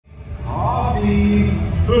coffee.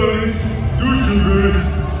 Thanks. Do your best.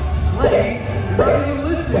 Slade, why do you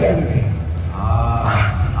listen to me?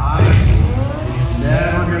 It's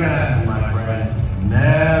never gonna happen, my friend.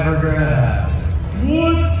 Never gonna happen.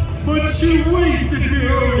 What? But you waved at me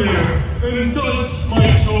earlier and touched my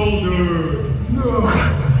shoulder. No.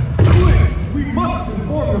 Quick, we must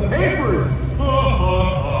inform the papers.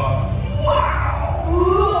 Wow!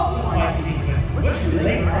 Look my secrets, which you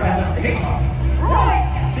late as a big one. Right,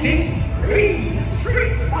 see? Green,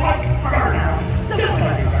 street, like burnout. Just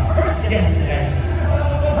like you rehearsed yesterday.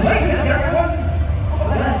 Places, everyone.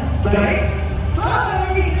 Zayed.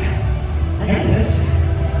 And this.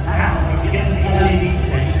 Now, when we get to the LED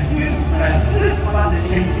station, you press this button to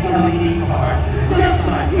change the LED card. Just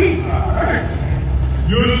like we rehearsed.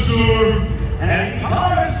 Yes, sir. And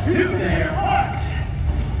cars to their hearts.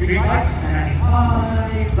 Green lights, standing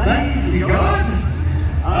high, lazy good.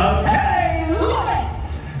 Okay, lights.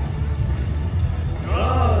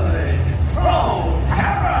 Good. Roll,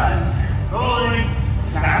 cameras. Rolling.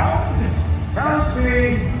 Sound. Sound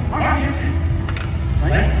speed. Target.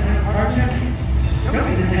 Select the target. Show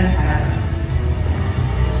me the test pattern.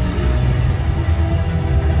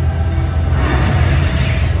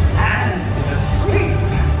 And the sweep.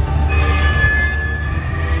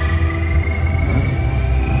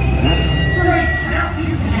 Great, now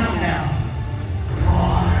you count down.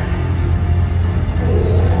 5,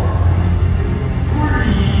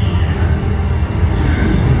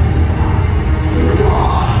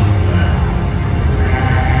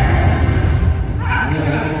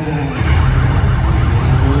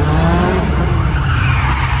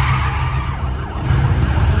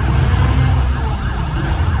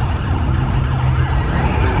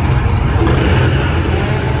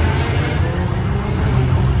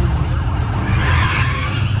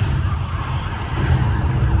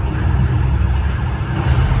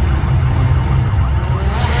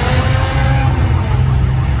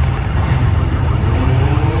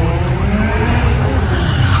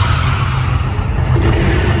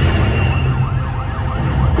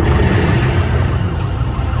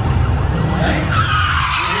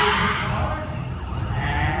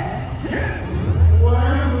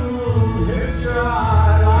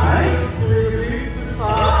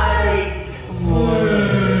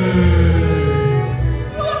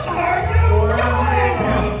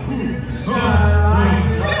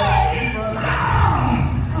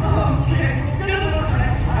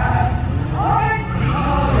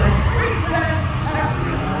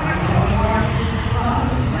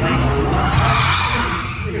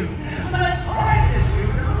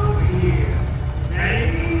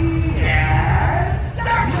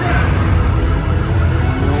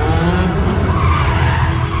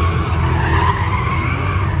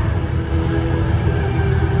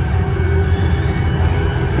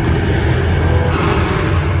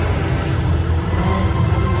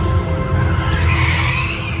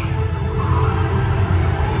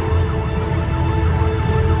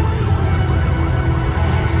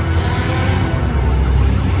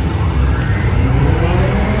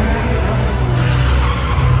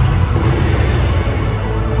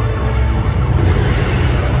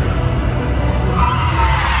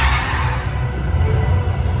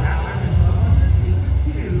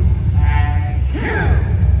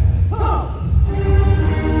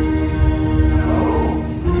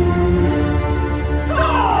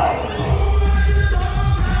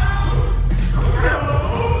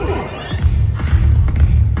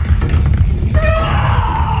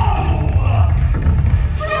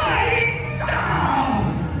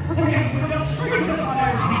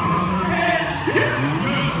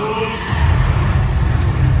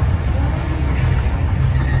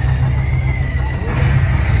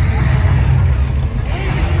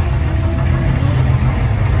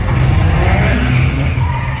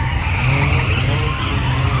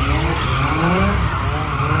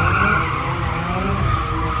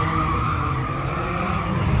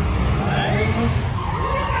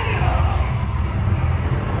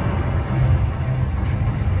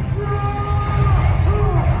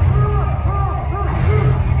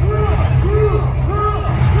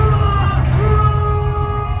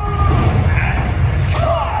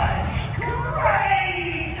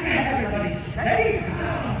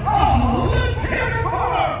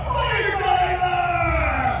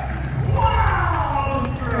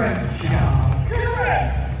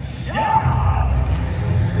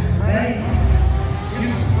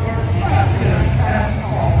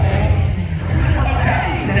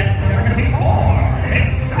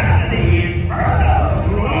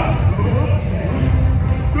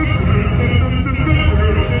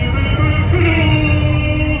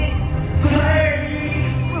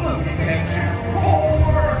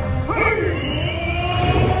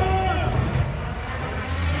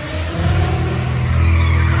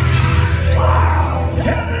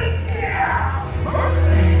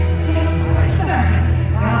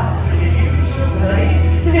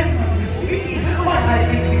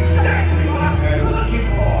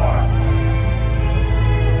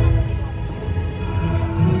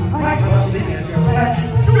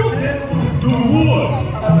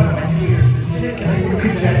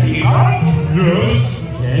 can just see, right? Yes.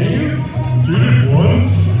 Can you? Did it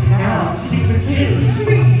once? Now, the sequence is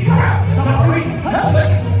speed, sorry,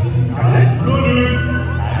 public. Got it? Got it.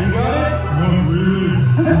 Have you got it? Not really.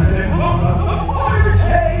 Water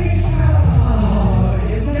taste. Oh,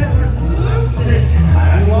 you never lose it.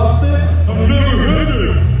 Have you lost it? I've never had it.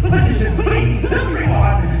 Positions, please,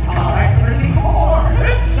 everyone. Time for scene 4.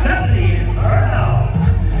 It's 70 Inferno.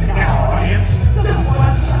 Now, audience, just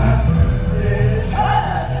watch Tad.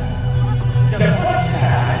 Just watch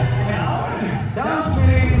Tad. Now, Sounds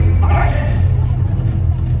great. market.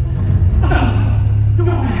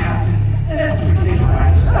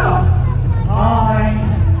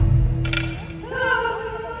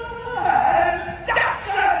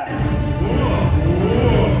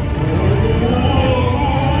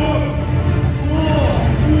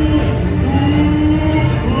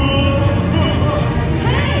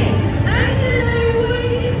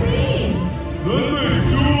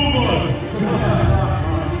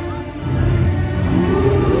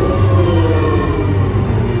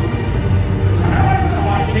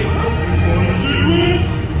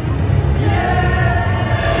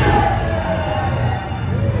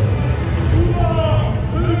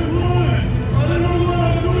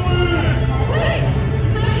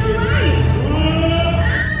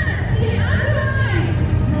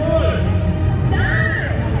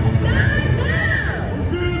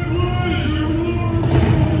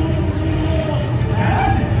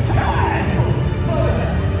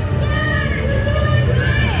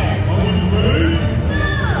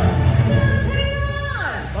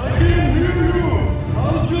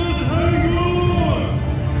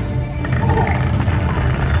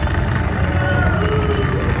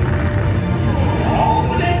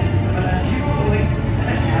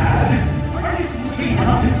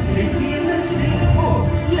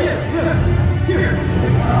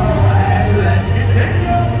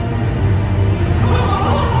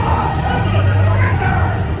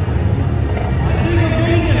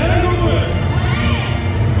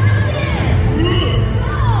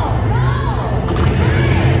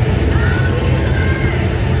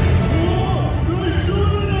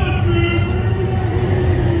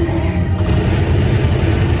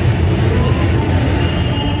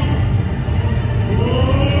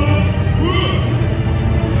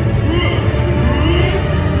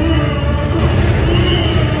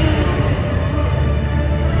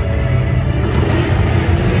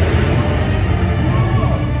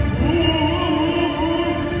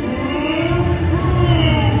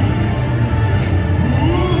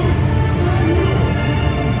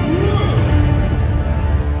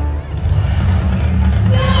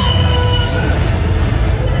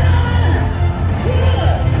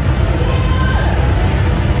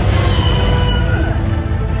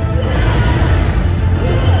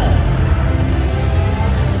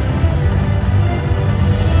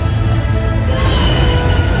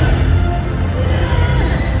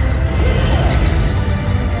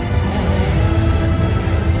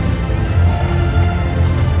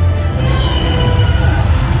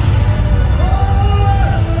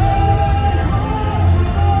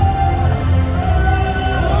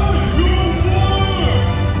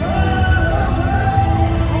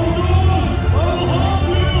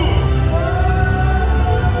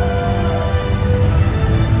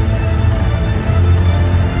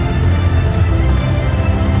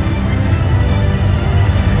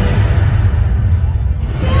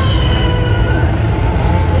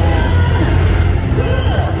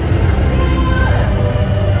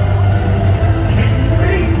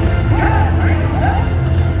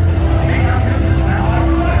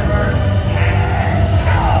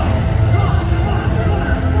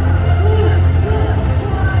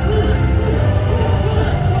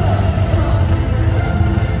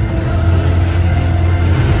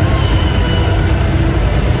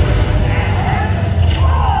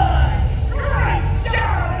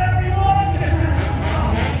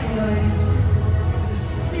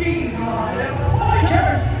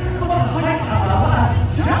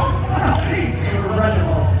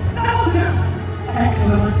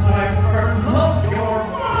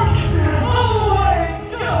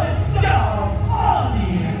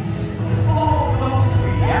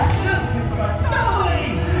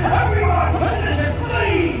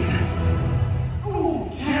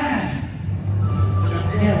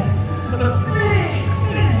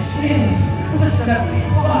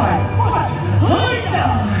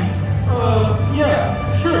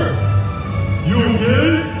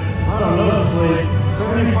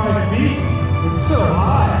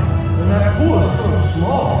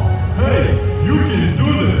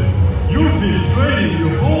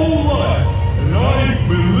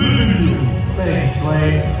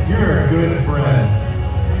 Slade, you're a good friend.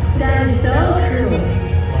 That is so true.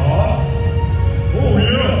 Oh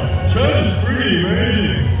yeah, Chad is pretty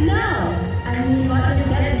amazing. No, I mean what you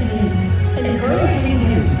said to me. Encouraging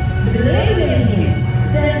you. Believing in him.